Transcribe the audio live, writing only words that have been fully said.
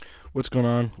What's going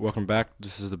on? Welcome back.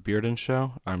 This is the Bearden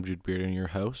Show. I'm Jude Bearden, your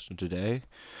host, and today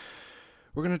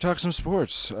we're going to talk some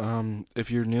sports. If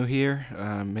you're new here,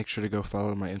 make sure to go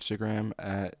follow my Instagram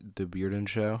at the Bearden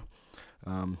Show.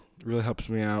 It really helps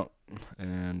me out,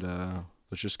 and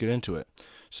let's just get into it.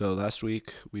 So last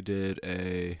week we did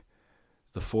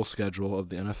the full schedule of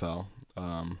the NFL.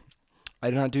 I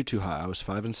did not do too high. I was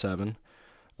 5-7.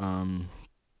 I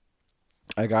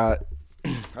got.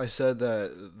 I said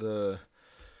that the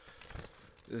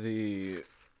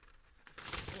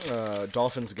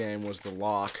Dolphins game was the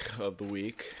lock of the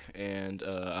week, and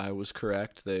I was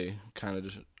correct. They kind of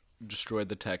just destroyed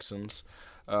the Texans.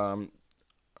 I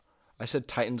said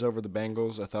Titans over the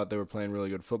Bengals. I thought they were playing really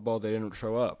good football. They didn't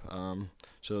show up.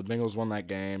 So the Bengals won that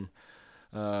game.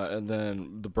 And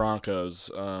then the Broncos,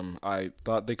 I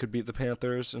thought they could beat the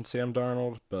Panthers and Sam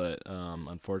Darnold, but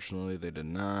unfortunately they did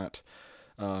not.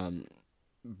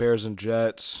 Bears and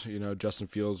Jets, Justin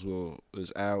Fields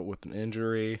is out with an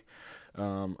injury.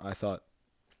 I thought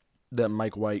that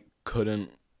Mike White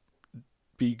couldn't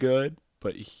be good,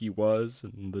 but he was,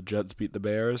 and the Jets beat the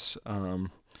Bears. And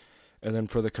then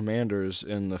for the Commanders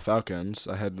and the Falcons,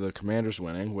 I had the Commanders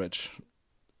winning, which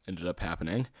ended up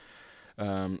happening.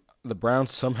 The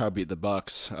Browns somehow beat the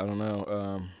Bucks. I don't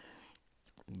know.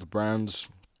 The Browns,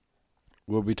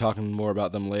 we'll be talking more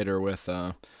about them later with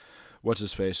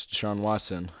what's-his-face, Deshaun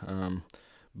Watson.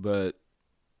 But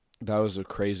that was a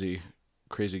crazy,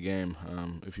 crazy game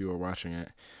if you were watching it.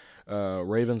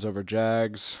 Ravens over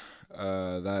Jags,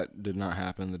 that did not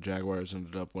happen. The Jaguars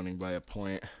ended up winning by a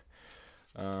point.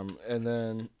 And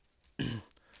then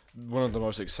one of the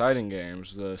most exciting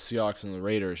games, the Seahawks and the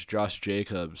Raiders, Josh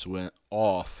Jacobs went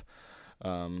off.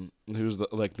 He was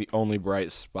the only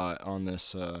bright spot on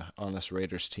this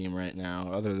Raiders team right now,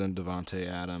 other than Devontae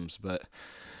Adams. But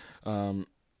and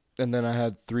then I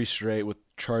had 3 straight with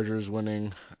Chargers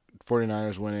winning,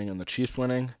 49ers winning, and the Chiefs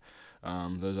winning.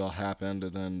 Those all happened,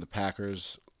 and then the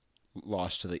Packers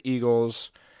lost to the Eagles,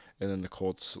 and then the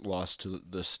Colts lost to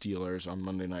the Steelers on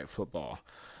Monday Night Football.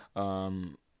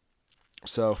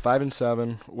 So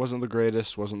 5-7 wasn't the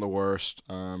greatest, wasn't the worst.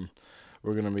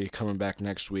 We're gonna be coming back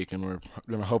next week, and we're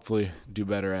gonna hopefully do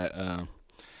better at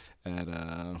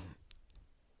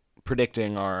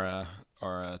predicting our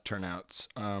turnouts.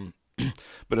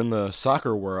 But in the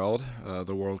soccer world,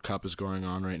 the World Cup is going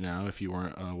on right now. If you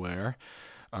weren't aware,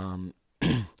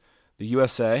 the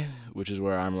USA, which is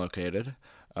where I'm located,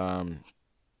 beat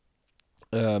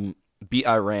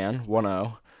Iran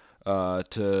 1-0.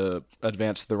 To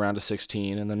advance to the round of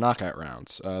 16 and the knockout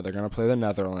rounds. They're going to play the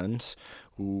Netherlands,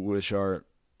 which are a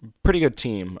pretty good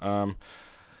team.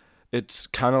 It's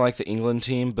kind of like the England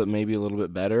team, but maybe a little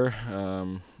bit better.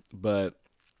 But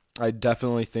I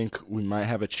definitely think we might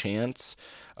have a chance.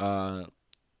 I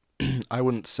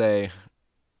wouldn't say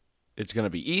it's going to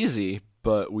be easy,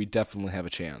 but we definitely have a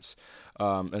chance.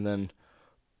 And then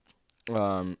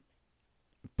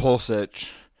Pulisic,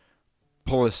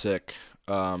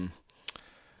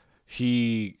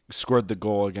 he scored the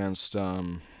goal against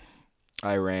Iran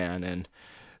and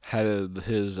had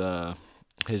his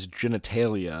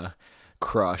genitalia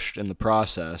crushed in the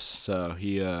process. So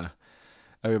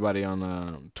everybody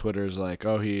on Twitter is like,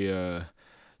 "Oh, he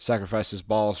sacrificed his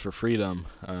balls for freedom,"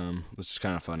 which is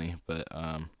kind of funny. But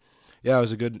yeah, it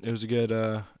was a good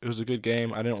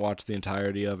game. I didn't watch the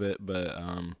entirety of it, but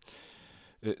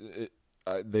they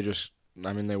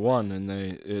won, and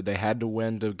they had to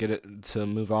win to get it to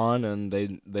move on, and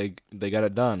they got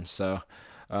it done. So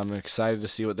I'm excited to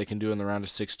see what they can do in the round of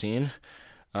 16.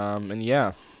 And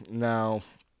yeah, now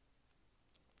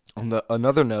on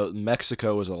another note,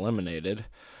 Mexico was eliminated.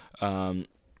 I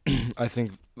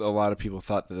think a lot of people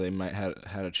thought that they might have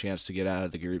had a chance to get out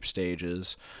of the group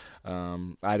stages.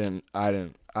 I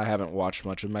haven't watched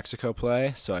much of Mexico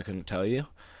play, so I couldn't tell you.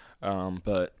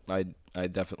 But I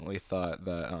definitely thought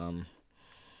that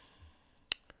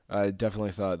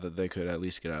they could at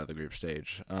least get out of the group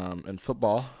stage. In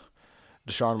football,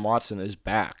 Deshaun Watson is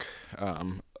back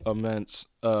amongst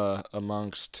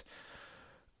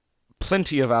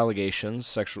plenty of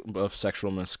allegations of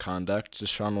sexual misconduct.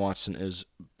 Deshaun Watson is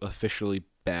officially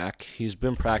back. He's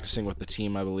been practicing with the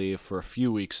team, I believe, for a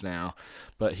few weeks now,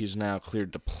 but he's now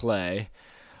cleared to play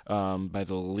by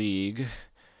the league.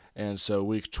 And so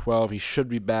week 12, he should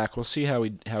be back. We'll see how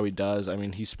he does. I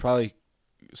mean, he's probably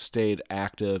stayed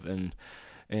active and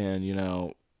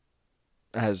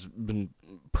has been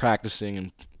practicing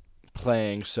and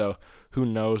playing. So who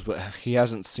knows? But he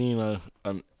hasn't seen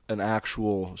an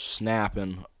actual snap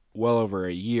in well over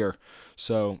a year.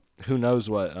 So who knows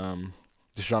what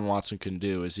Deshaun Watson can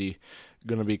do? Is he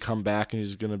going to come back and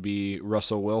he's going to be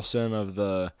Russell Wilson of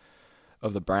the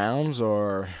of the Browns,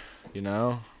 or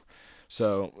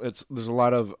so there's a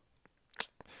lot of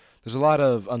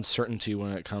uncertainty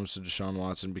when it comes to Deshaun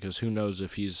Watson, because who knows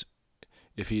if he's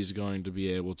going to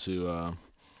be able to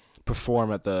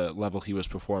perform at the level he was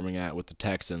performing at with the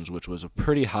Texans, which was a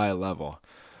pretty high level.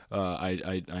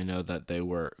 I know that they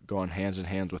were going hands in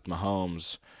hands with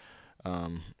Mahomes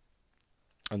and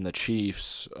the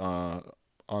Chiefs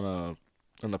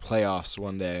in the playoffs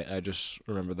one day. I just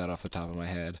remember that off the top of my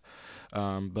head.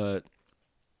 But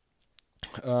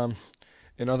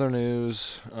in other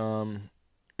news,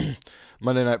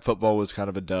 Monday Night Football was kind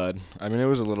of a dud. I mean, it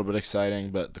was a little bit exciting,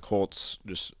 but the Colts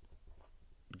just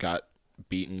got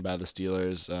beaten by the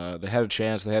Steelers. They had a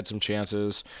chance. They had some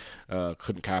chances.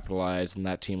 Couldn't capitalize, and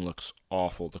that team looks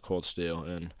awful, the Colts do,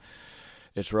 and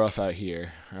it's rough out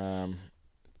here.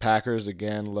 Packers,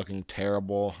 again, looking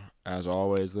terrible, as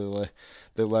always.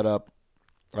 They let up,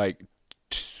 like,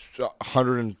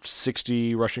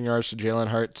 160 rushing yards to Jalen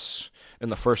Hurts in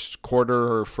the first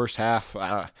quarter or first half.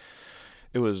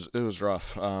 It was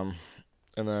rough. And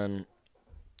then,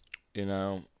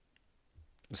 the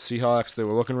Seahawks, they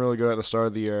were looking really good at the start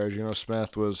of the year. Geno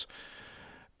Smith was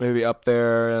maybe up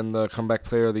there in the comeback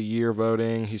player of the year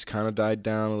voting. He's kind of died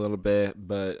down a little bit,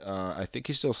 but I think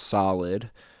he's still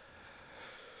solid.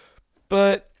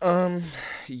 But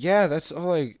yeah, that's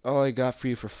all I got for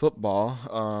you for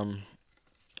football.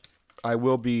 I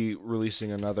will be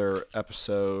releasing another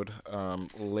episode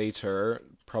later,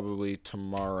 probably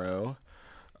tomorrow,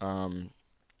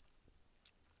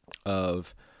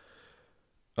 of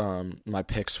my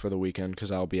picks for the weekend,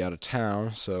 because I'll be out of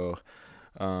town. So,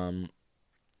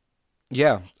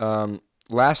 yeah.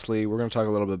 Lastly, we're going to talk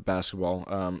a little bit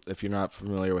basketball. If you're not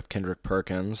familiar with Kendrick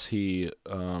Perkins, he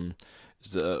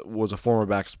was a former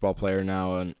basketball player,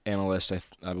 now an analyst. I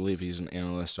believe he's an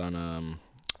analyst on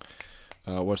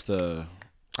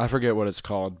I forget what it's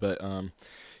called, but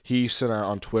he sent out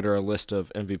on Twitter a list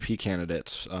of MVP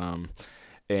candidates,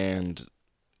 and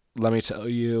let me tell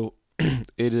you,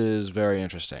 it is very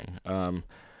interesting.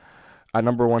 At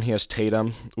number one, he has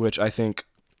Tatum, which I think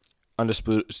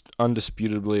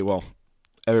undisputably, well,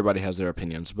 everybody has their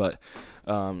opinions, but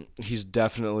he's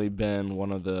definitely been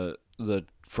one of the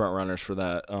front runners for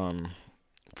that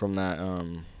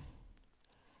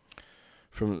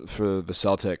for the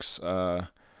Celtics.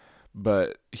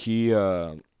 But he's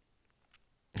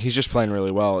just playing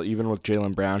really well. Even with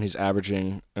Jaylen Brown, he's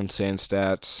averaging insane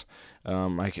stats.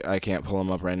 I can't pull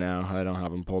him up right now. I don't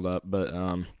have him pulled up. But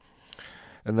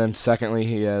and then secondly,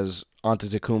 he has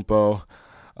Antetokounmpo,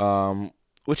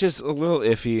 which is a little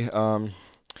iffy.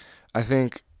 I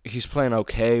think he's playing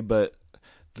okay, but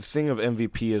the thing of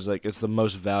MVP is, like, it's the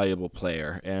most valuable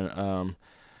player, and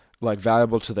like,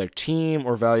 valuable to their team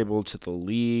or valuable to the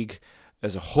league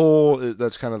as a whole.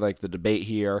 That's kind of like the debate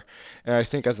here. And I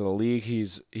think as a league,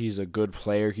 he's a good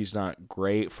player. He's not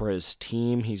great for his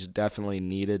team. He's definitely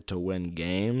needed to win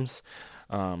games.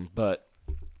 But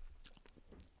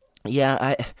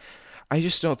yeah, I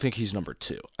just don't think he's number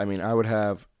two. I mean, I would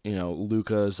have,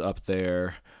 Luka's up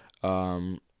there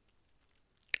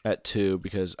at two,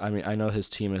 because I mean, I know his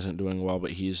team isn't doing well,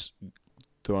 but he's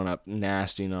throwing up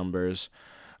nasty numbers.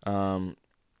 And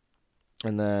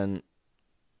then,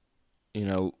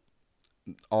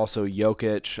 also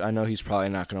Jokic. I know he's probably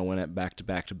not going to win it back to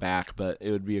back to back, but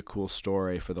it would be a cool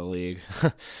story for the league.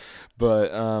 But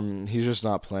he's just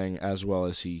not playing as well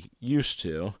as he used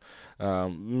to.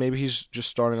 Maybe he's just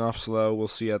starting off slow. We'll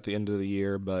see at the end of the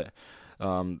year, but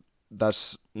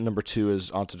that's number two is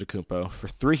Antetokounmpo. For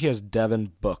three, he has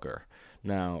Devin Booker.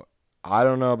 Now, I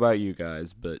don't know about you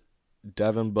guys, but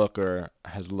Devin Booker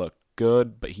has looked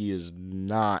good, but he is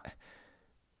not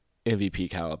MVP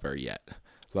caliber yet.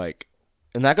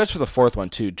 And that goes for the fourth one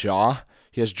too.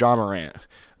 He has Ja Morant.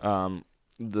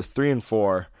 The 3 and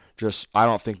 4, just, I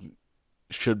don't think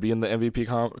should be in the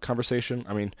MVP conversation.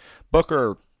 I mean,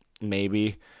 Booker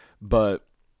maybe, but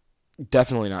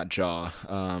definitely not Ja.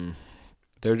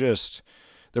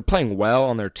 They're playing well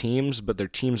on their teams, but their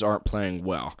teams aren't playing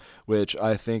well, which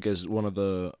I think is one of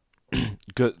the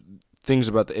good things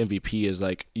about the MVP is,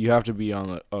 like, you have to be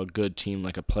on a good team,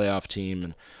 like a playoff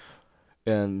team,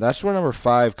 and that's where number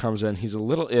 5 comes in. He's a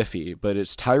little iffy, but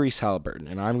it's Tyrese Halliburton,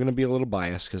 and I'm going to be a little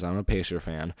biased because I'm a Pacer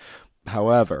fan.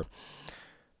 However,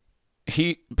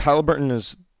 Halliburton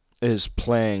is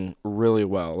playing really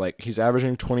well. Like, he's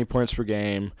averaging 20 points per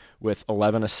game with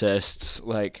 11 assists.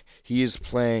 Like, he's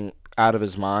playing out of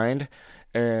his mind,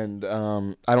 and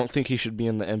I don't think he should be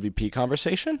in the MVP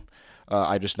conversation.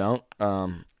 I just don't.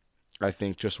 I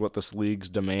think just what this league's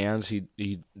demands,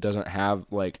 he doesn't have,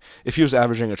 like, if he was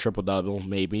averaging a triple-double,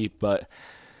 maybe, but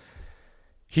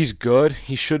He's good.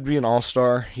 He should be an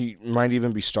all-star. He might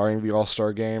even be starting the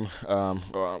all-star game.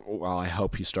 Well, I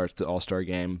hope he starts the all-star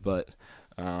game. But,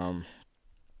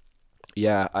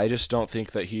 yeah, I just don't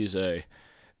think that he's a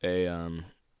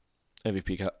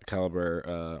MVP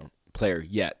caliber player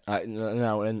yet.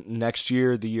 Now, and next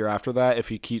year, the year after that, if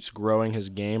he keeps growing his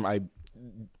game, I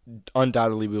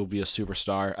undoubtedly will be a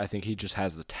superstar. I think he just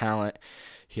has the talent.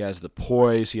 He has the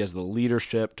poise. He has the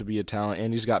leadership to be a talent.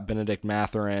 And he's got Benedict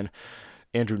Mathurin,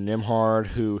 Andrew Nimhard,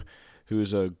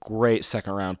 who's a great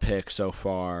second-round pick so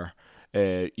far.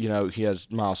 He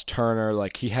has Miles Turner.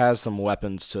 Like, he has some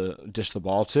weapons to dish the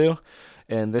ball to.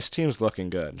 And this team's looking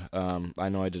good. I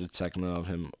know I did a segment of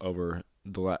him over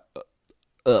the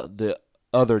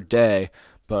other day,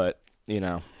 but,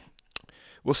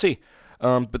 we'll see.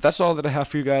 But that's all that I have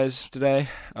for you guys today.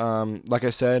 Like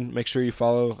I said, make sure you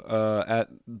follow at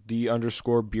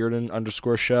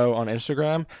 @the_Bearden_show on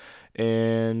Instagram.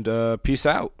 And peace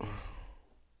out.